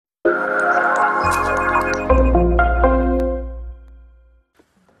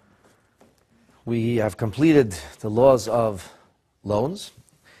We have completed the laws of loans,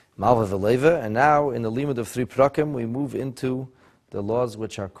 Malva Veleva, and now in the limud of 3 prakim we move into the laws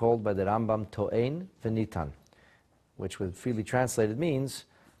which are called by the Rambam To'ein V'nitan, which with freely translated means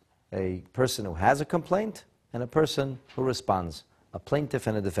a person who has a complaint and a person who responds, a plaintiff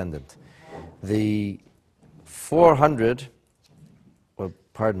and a defendant. The 304th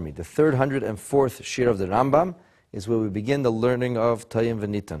shir of the Rambam is where we begin the learning of To'ein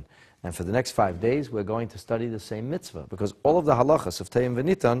V'nitan. And for the next 5 days, we're going to study the same mitzvah, because all of the halachas of To'ein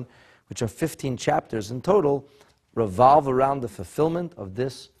V'nitan, which are 15 chapters in total, revolve around the fulfillment of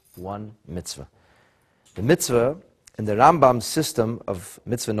this one mitzvah. The mitzvah, in the Rambam's system of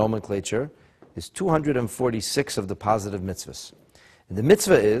mitzvah nomenclature, is 246 of the positive mitzvahs. And the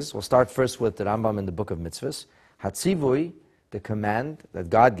mitzvah is, we'll start first with the Rambam in the book of mitzvahs, Hatzivui, the command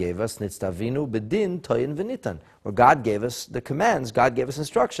that God gave us, Nitztavinu bedin To'ein V'nitan, where God gave us the commands, God gave us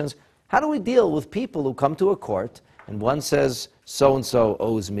instructions. How do we deal with people who come to a court and one says, so-and-so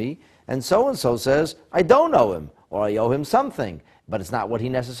owes me, and so-and-so says, I don't owe him, or I owe him something, but it's not what he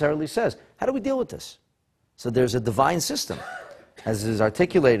necessarily says. How do we deal with this? So there's a divine system, as is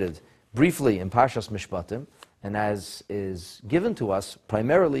articulated briefly in Parshas Mishpatim, and as is given to us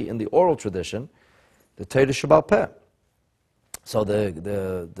primarily in the oral tradition, the Torah Sheba'al Peh. So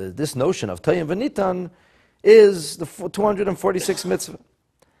this notion of To'ein V'nitan is the 246 mitzvah.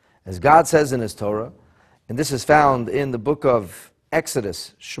 As God says in His Torah, and this is found in the book of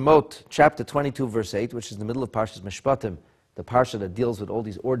Exodus, Shemot, chapter 22, verse 8, which is in the middle of Parshas Mishpatim, the parsha that deals with all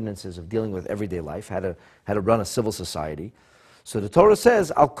these ordinances of dealing with everyday life, how to run a civil society. So the Torah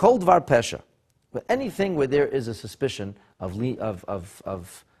says, Al kol dvar pesha, but anything where there is a suspicion of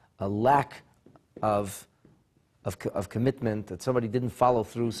a lack of commitment, that somebody didn't follow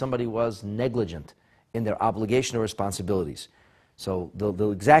through, somebody was negligent in their obligation or responsibilities. So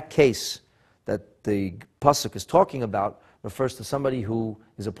the exact case that the pasuk is talking about refers to somebody who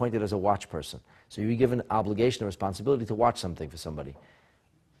is appointed as a watch person. So you're given obligation or responsibility to watch something for somebody.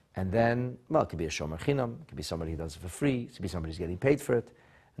 And then, well, it could be a shomer chinam, it could be somebody who does it for free, it could be somebody who's getting paid for it.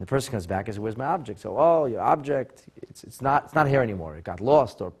 And the person comes back and says, where's my object? So, oh, your object, it's not here anymore. It got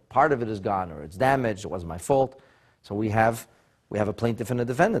lost, or part of it is gone, or it's damaged, it wasn't my fault. So we have a plaintiff and a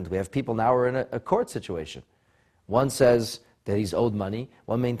defendant. We have people now who are in a court situation. One says that he's owed money,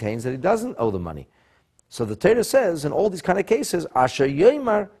 one maintains that he doesn't owe the money. So the Torah says, in all these kind of cases, Asher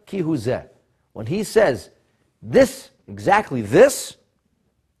Yoimar Ki Hu Zeh. When he says this, exactly this,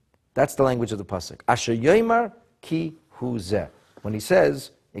 that's the language of the pasuk. Asher Yoimar Ki Hu Zeh. When he says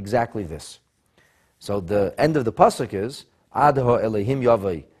exactly this. So the end of the pasuk is Ad Ho Elohim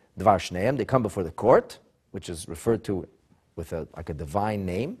Yavai Dvar Shneim. They come before the court, which is referred to with a divine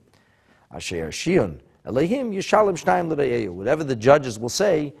name. Asher Shion Elohim Yishalem Shnayim L'Re'ehu. Whatever the judges will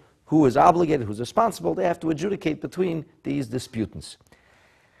say, who is obligated, who's responsible, they have to adjudicate between these disputants.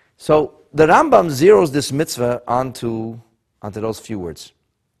 So the Rambam zeroes this mitzvah onto those few words,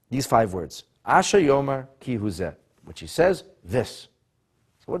 these 5 words. Asher Yomar Ki Hu Zeh, which he says, this.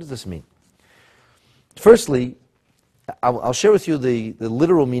 So what does this mean? Firstly, I'll share with you the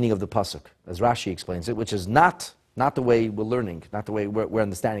literal meaning of the pasuk, as Rashi explains it, which is not the way we're learning, not the way we're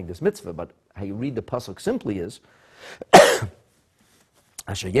understanding this mitzvah, but how you read the pasuk simply is,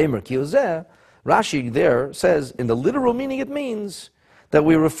 Asher Yemer Ki Hu Zeh, Rashi there says, in the literal meaning it means that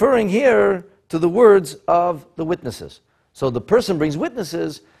we're referring here to the words of the witnesses. So the person brings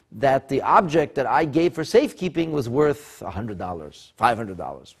witnesses that the object that I gave for safekeeping was worth $100,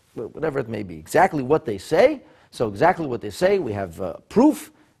 $500, whatever it may be. Exactly what they say. So exactly what they say, we have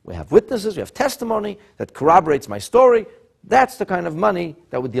proof, we have witnesses, we have testimony that corroborates my story. That's the kind of money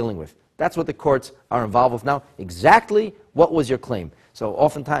that we're dealing with. That's what the courts are involved with now. Exactly what was your claim? So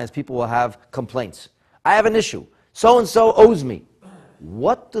oftentimes people will have complaints. I have an issue. So-and-so owes me.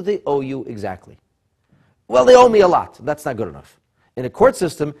 What do they owe you exactly? Well, they owe me a lot. That's not good enough. In a court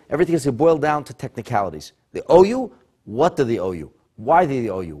system, everything has to boil down to technicalities. They owe you. What do they owe you? Why do they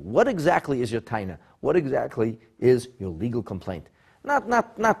owe you? What exactly is your taina? What exactly is your legal complaint?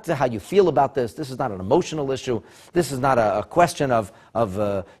 Not how you feel about this. This is not an emotional issue. This is not a question of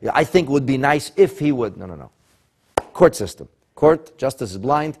I think it would be nice if he would. No. Court system. Court, justice is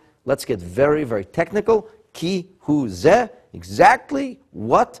blind. Let's get very, very technical. Ki hu zeh. Exactly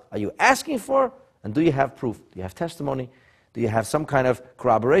what are you asking for? And do you have proof? Do you have testimony? Do you have some kind of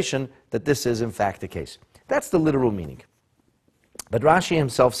corroboration that this is in fact the case? That's the literal meaning. But Rashi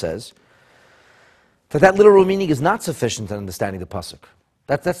himself says that literal meaning is not sufficient in understanding the pasuk.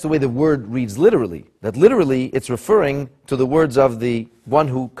 That's the way the word reads literally. That literally it's referring to the words of the one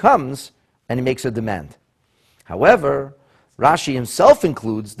who comes and he makes a demand. However, Rashi himself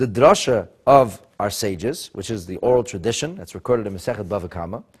includes the drasha of our sages, which is the oral tradition that's recorded in Masechet Bava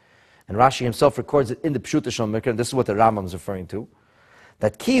Kama. And Rashi himself records it in the Pshuta Shel Mikra, and this is what the Rambam is referring to.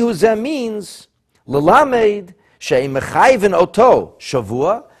 That ki hu zeh means, l'lamed she'im mechayven oto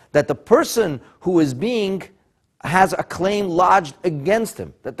shavua, that the person who is has a claim lodged against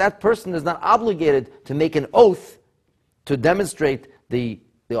him, that person is not obligated to make an oath to demonstrate the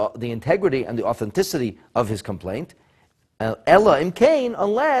integrity and the authenticity of his complaint. Ella imkain,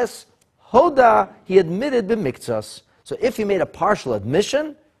 unless hoda, he admitted b'miktsas. So if he made a partial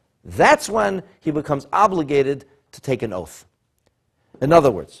admission, that's when he becomes obligated to take an oath. In other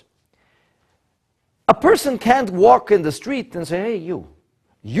words, a person can't walk in the street and say, hey, you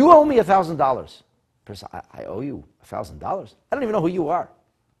owe me $1,000. Person, I owe you $1,000? I don't even know who you are.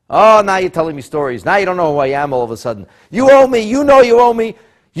 Oh, now you're telling me stories. Now you don't know who I am all of a sudden. You owe me, you know you owe me.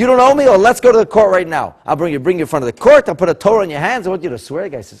 You don't owe me? Oh, let's go to the court right now. I'll bring you in front of the court. I'll put a Torah in your hands. I want you to swear. The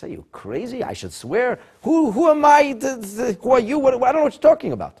guy says, are you crazy? I should swear? Who am I? Who are you? I don't know what you're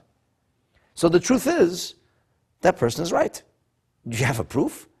talking about. So the truth is, that person is right. Do you have a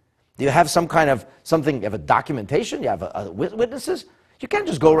proof? Do you have some kind of something? You have a documentation? You have witnesses? You can't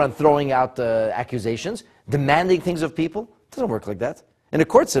just go around throwing out accusations, demanding things of people. It doesn't work like that. In a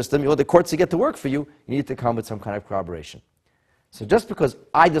court system, you want the courts to get to work for you, you need to come with some kind of corroboration. So just because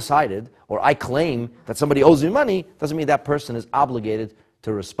I decided or I claim that somebody owes me money doesn't mean that person is obligated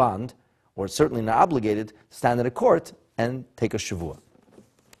to respond, or certainly not obligated to stand in a court and take a shavua.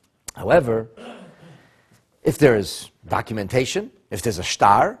 However, if there is documentation, if there's a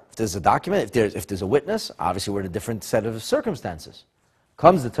shtar, if there's a document, if there's a witness, obviously we're in a different set of circumstances.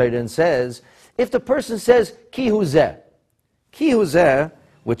 Comes the Torah and says, if the person says, ki hu zeh,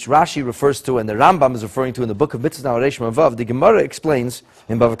 which Rashi refers to and the Rambam is referring to in the book of Mitzvah, Reish Mavav, the Gemara explains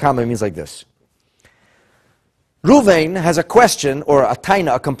in Bava Kama, it means like this. Ruvain has a question or a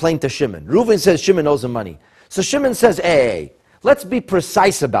taina, a complaint to Shimon. Ruvain says Shimon owes him money. So Shimon says, hey, let's be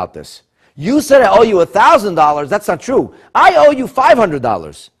precise about this. You said I owe you $1,000. That's not true. I owe you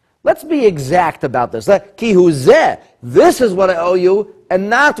 $500. Let's be exact about this. Ki hu zeh. This is what I owe you, and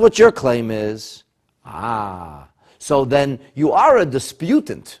not what your claim is. So then you are a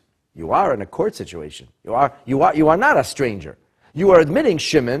disputant. You are in a court situation. You are not a stranger. You are admitting,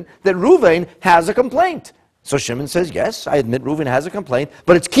 Shimon, that Ruvain has a complaint. So Shimon says, yes, I admit Ruvain has a complaint,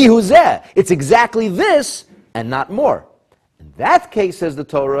 but it's ki hu zeh. It's exactly this and not more. In that case, says the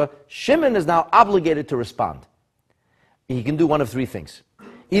Torah, Shimon is now obligated to respond. He can do one of three things.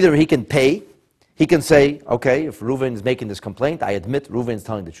 Either he can pay, he can say, okay, if Ruvain is making this complaint, I admit Ruvain is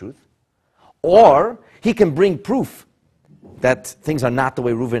telling the truth. Or he can bring proof that things are not the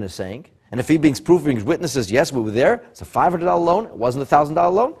way Ruvain is saying. And if he brings proof, brings witnesses, yes, we were there, it's a $500 loan, it wasn't a $1,000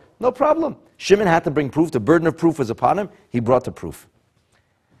 loan, no problem. Shimon had to bring proof, the burden of proof was upon him, he brought the proof.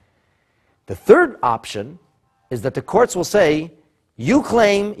 The third option is that the courts will say, you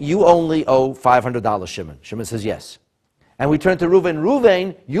claim you only owe $500, Shimon. Shimon says yes. And we turn to Ruvain.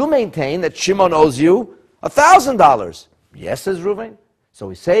 Ruvain, you maintain that Shimon owes you $1,000. Yes, says Ruvain. So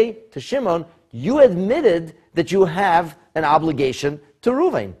we say to Shimon, you admitted that you have an obligation to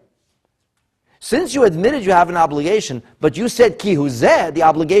Ruvain. Since you admitted you have an obligation, but you said ki hu zeh, the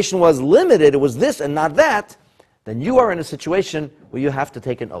obligation was limited, it was this and not that, then you are in a situation where you have to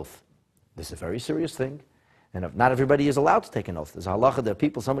take an oath. This is a very serious thing. And if not everybody is allowed to take an oath. There's a halacha, there are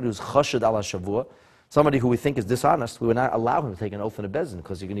people, somebody who's chashad ala shavua, somebody who we think is dishonest, we would not allow him to take an oath in a bezin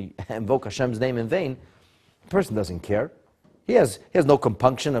because you're going to invoke Hashem's name in vain. The person doesn't care. He has no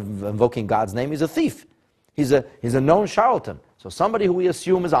compunction of invoking God's name. He's a thief. He's a known charlatan. So somebody who we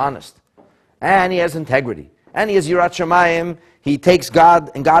assume is honest, and he has integrity, and he has yirat shamayim, he takes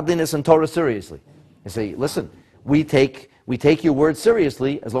God and godliness and Torah seriously. You say, listen, we take your word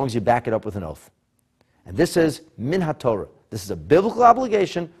seriously as long as you back it up with an oath. And this is min ha-Torah. This is a biblical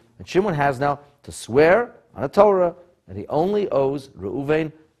obligation that Shimon has now to swear on a Torah that he only owes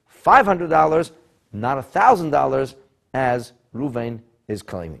Reuven $500, not $1,000, as Reuven is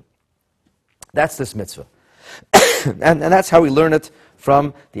claiming. That's this mitzvah. and that's how we learn it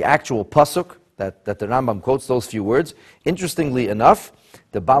from the actual pasuk that the Rambam quotes those few words. Interestingly enough,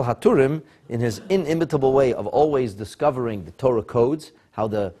 the Baal HaTurim, in his inimitable way of always discovering the Torah codes, how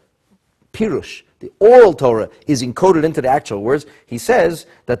the Pirush, the oral Torah, is encoded into the actual words, he says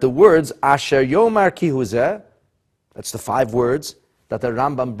that the words Asher Yomar Ki Hu Zeh, that's the 5 words that the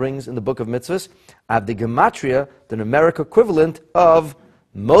Rambam brings in the book of Mitzvahs, have the gematria, the numeric equivalent of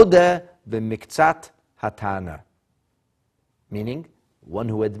Modeh B'Miktzat Hatana, meaning one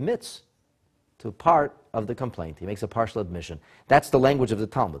who admits to part of the complaint. He makes a partial admission. That's the language of the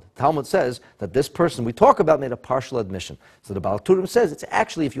Talmud. The Talmud says that this person we talk about made a partial admission. So the Baal Turim says it's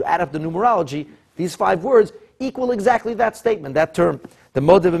actually, if you add up the numerology, these 5 words equal exactly that statement, that term. The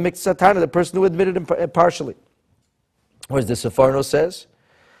Modeh B'Miktzah Tana, the person who admitted him partially. Whereas the Sefarno says,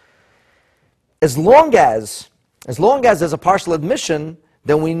 as long as there's a partial admission,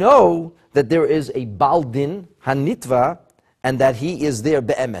 then we know that there is a Baal Din, Hanitva, and that he is there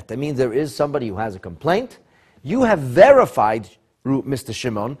be'emet. That means there is somebody who has a complaint. You have verified, Mr.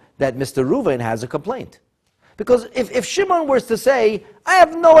 Shimon, that Mr. Reuven has a complaint. Because if Shimon were to say, I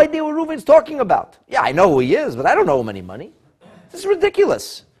have no idea what Reuven's talking about. Yeah, I know who he is, but I don't owe him any money. This is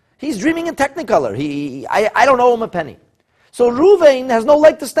ridiculous. He's dreaming in Technicolor. I don't owe him a penny. So Reuven has no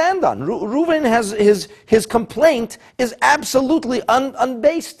leg to stand on. Reuven has his complaint is absolutely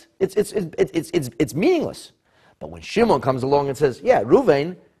unbased. It's meaningless. But when Shimon comes along and says, yeah,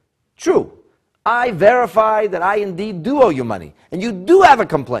 Reuven, true, I verify that I indeed do owe you money, and you do have a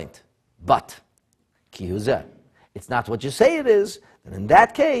complaint. But, kihuzeh, it's not what you say it is, and in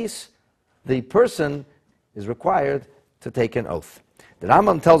that case, the person is required to take an oath. The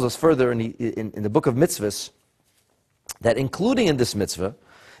Rambam tells us further in the book of Mitzvahs that including in this mitzvah,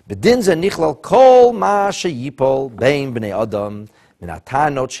 B'din ze nichlal kol ma sheyipol bein b'nei adam min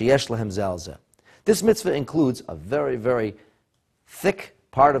hatanot sheyesh lahem ze al ze. This mitzvah includes a very, very thick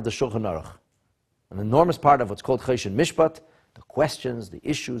part of the Shulchan Aruch, an enormous part of what's called Choshen Mishpat, the questions, the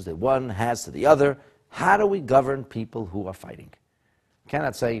issues that one has to the other. How do we govern people who are fighting? You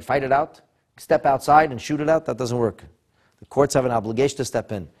cannot say, fight it out, step outside and shoot it out. That doesn't work. The courts have an obligation to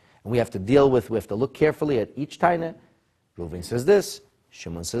step in. And we have to look carefully at each taina. Reuven says this,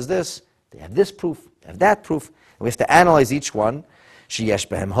 Shimon says this, they have this proof, they have that proof. And we have to analyze each one. Sheyesh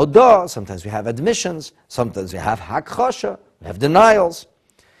behem hodah, sometimes we have admissions, sometimes we have hakchasha, we have denials.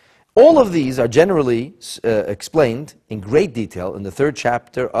 All of these are generally explained in great detail in the 3rd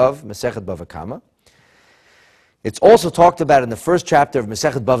chapter of Masechet Bava Kama. It's also talked about in the 1st chapter of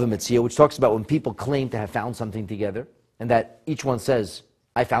Masechet Bava Metzia, which talks about when people claim to have found something together, and that each one says,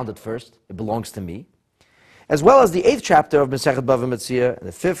 I found it first, it belongs to me. As well as the 8th chapter of Masechet Bava Metzia, and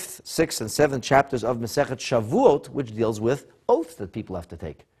the 5th, 6th, and 7th chapters of Masechet Shavuot, which deals with oaths that people have to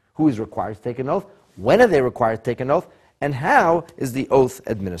take. Who is required to take an oath? When are they required to take an oath? And how is the oath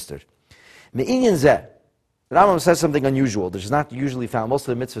administered? Me'inyan zeh, the Rambam says something unusual, which is not usually found. Most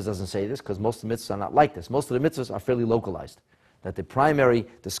of the mitzvahs doesn't say this, because most of the mitzvahs are not like this. Most of the mitzvahs are fairly localized. That the primary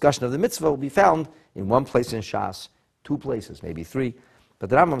discussion of the mitzvah will be found in one place in Shas, 2 places, maybe 3. But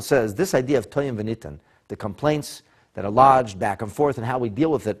the Rambam says this idea of toyim v'nitan, the complaints that are lodged back and forth and how we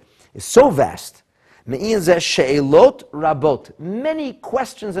deal with it, is so vast. Me'in zeh she'elot rabot, many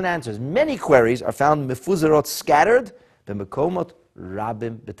questions and answers, many queries are found mefuzerot, scattered, b'mekomot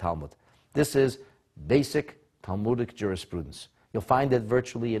rabim b'talmud. This is basic Talmudic jurisprudence. You'll find it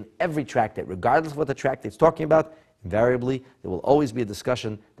virtually in every tractate, regardless of what the tractate's talking about. Invariably, there will always be a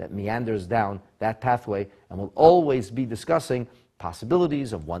discussion that meanders down that pathway, and will always be discussing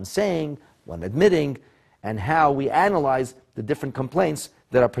possibilities of one saying, one admitting, and how we analyze the different complaints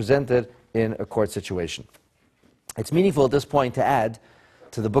that are presented in a court situation. It's meaningful at this point to add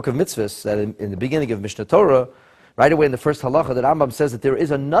to the book of Mitzvahs that in the beginning of Mishnah Torah, right away in the first halacha, the Rambam says that there is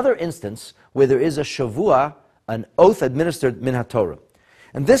another instance where there is a shavua, an oath administered min haTorah.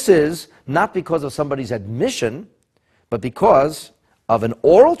 And this is not because of somebody's admission, but because of an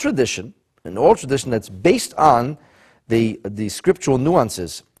oral tradition that's based on the scriptural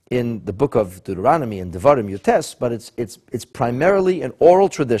nuances in the book of Deuteronomy and Devarim Yutes, but it's primarily an oral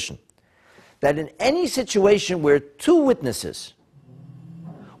tradition. That in any situation where 2 witnesses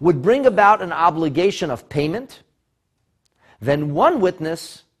would bring about an obligation of payment, then one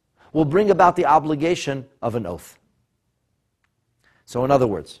witness will bring about the obligation of an oath. So in other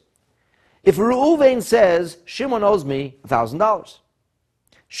words, if Reuven says, Shimon owes me $1,000,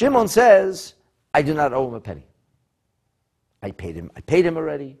 Shimon says, I do not owe him a penny. I paid him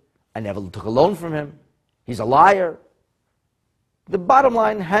already. I never took a loan from him. He's a liar. The bottom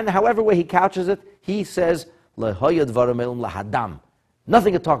line, however way he couches it, he says, nothing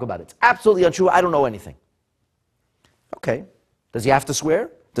to talk about. It's absolutely untrue. I don't know anything. Okay. Does he have to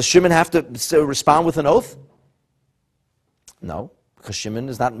swear? Does Shimon have to respond with an oath? No, because Shimon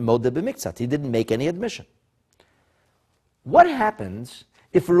is not modeh b'miktzat. He didn't make any admission. What happens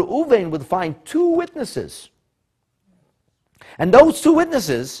if Reuven would find 2 witnesses, and those 2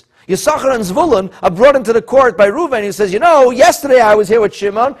 witnesses, Yisachar and Zvulun, are brought into the court by Reuven? He says, yesterday I was here with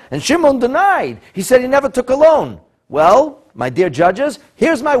Shimon, and Shimon denied. He said he never took a loan. Well, my dear judges,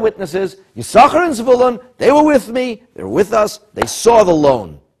 here's my witnesses, Yisachar and Zvulun, they were with me, they were with us, they saw the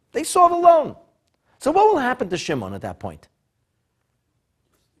loan. They saw the loan. So what will happen to Shimon at that point?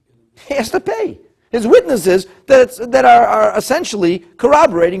 He has to pay. His witnesses that are essentially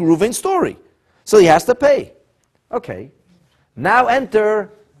corroborating Reuven's story. So he has to pay. Okay. Now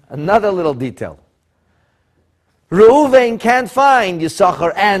enter another little detail. Reuven can't find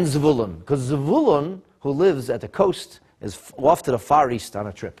Yisachar and Zvulun, because Zvulun, who lives at the coast, is off to the Far East on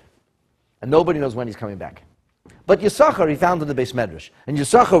a trip. And nobody knows when he's coming back. But Yisachar he found in the Beis Medrash. And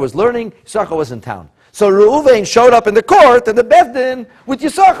Yisachar was learning, Yisachar was in town. So Reuven showed up in the court and the Beth Din with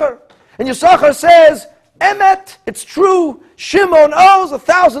Yisachar. And Yisachar says, Emet, it's true, Shimon owes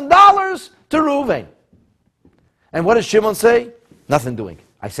 $1,000 to Reuven. And what does Shimon say? Nothing doing.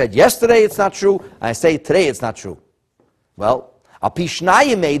 I said yesterday it's not true, I say today it's not true. Well, al pi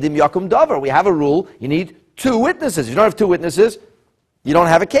shnayim meidim yakum davar. We have a rule, you need 2 witnesses. If you don't have 2 witnesses, you don't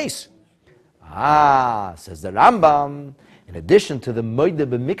have a case. Says the Rambam, in addition to the moide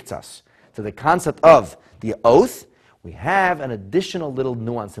b'miktas, to the concept of the oath, we have an additional little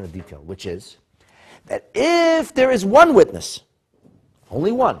nuance and a detail, which is that if there is 1 witness,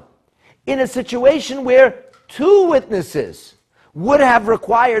 only 1, in a situation where 2 witnesses would have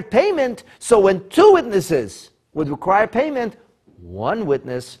required payment, so when 2 witnesses would require payment, 1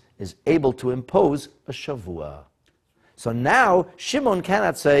 witness is able to impose a shavua. So now Shimon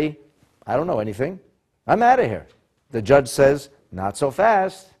cannot say, I don't know anything, I'm out of here. The judge says, not so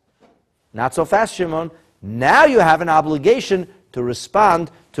fast. Not so fast, Shimon. Now you have an obligation to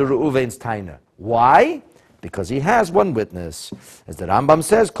respond to Reuven's taina. Why? Because he has 1 witness. As the Rambam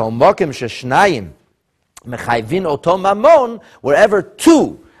says, Kol mokim sheshnayim mechayvin oto mamon, wherever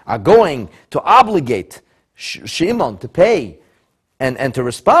 2 are going to obligate Shimon to pay and to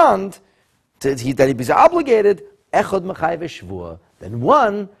respond, that he be obligated, echod mechayve shvua, then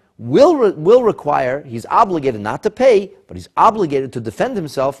 1 will require, he's obligated not to pay, but he's obligated to defend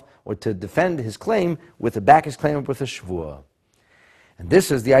himself or to defend his claim with to back his claim with a shvua. And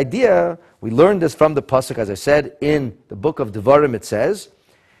this is the idea. We learned this from the pasuk, as I said, in the book of Devarim. It says,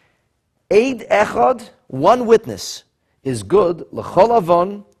 Eid echad, 1 witness, is good, l'chol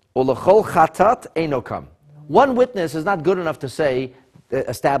avon, or l'chol chatat einokam. 1 witness is not good enough to say,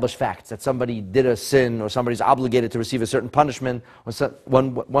 establish facts, that somebody did a sin, or somebody's obligated to receive a certain punishment, or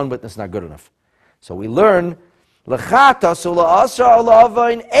one witness is not good enough. So we learn, l'chatas or la'asra or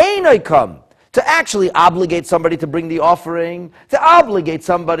la'avain einokam, to actually obligate somebody to bring the offering, to obligate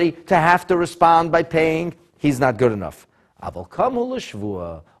somebody to have to respond by paying, he's not good enough. Aval kamu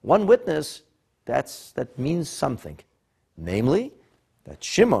l'shvua, 1 witness, that means something. Namely, that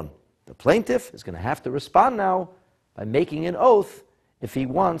Shimon, the plaintiff, is going to have to respond now by making an oath if he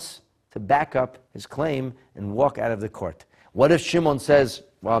wants to back up his claim and walk out of the court. What if Shimon says,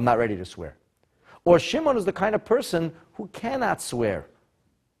 well, I'm not ready to swear? Or Shimon is the kind of person who cannot swear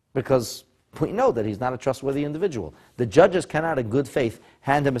because we know that he's not a trustworthy individual. The judges cannot, in good faith,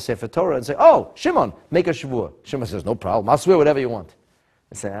 hand him a Sefer Torah and say, oh, Shimon, make a Shavua. Shimon says, no problem, I'll swear whatever you want.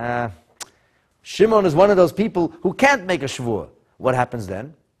 They say, Shimon is one of those people who can't make a Shavua. What happens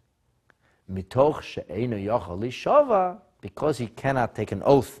then? Mitoch she'einu yochel lishava, because he cannot take an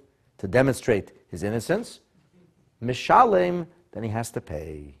oath to demonstrate his innocence, mishalem, then he has to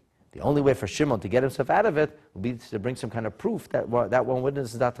pay. The only way for Shimon to get himself out of it will be to bring some kind of proof that 1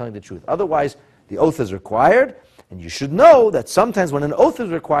 witness is not telling the truth. Otherwise, the oath is required, and you should know that sometimes when an oath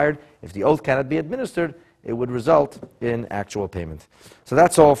is required, if the oath cannot be administered, it would result in actual payment. So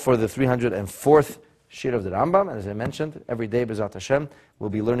that's all for the 304th Shir of the Rambam. And as I mentioned, every day, B'ezrat Hashem, we'll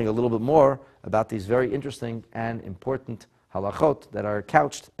be learning a little bit more about these very interesting and important halachot that are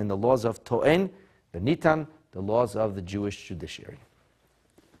couched in the laws of To'en, the Nitan, the laws of the Jewish judiciary.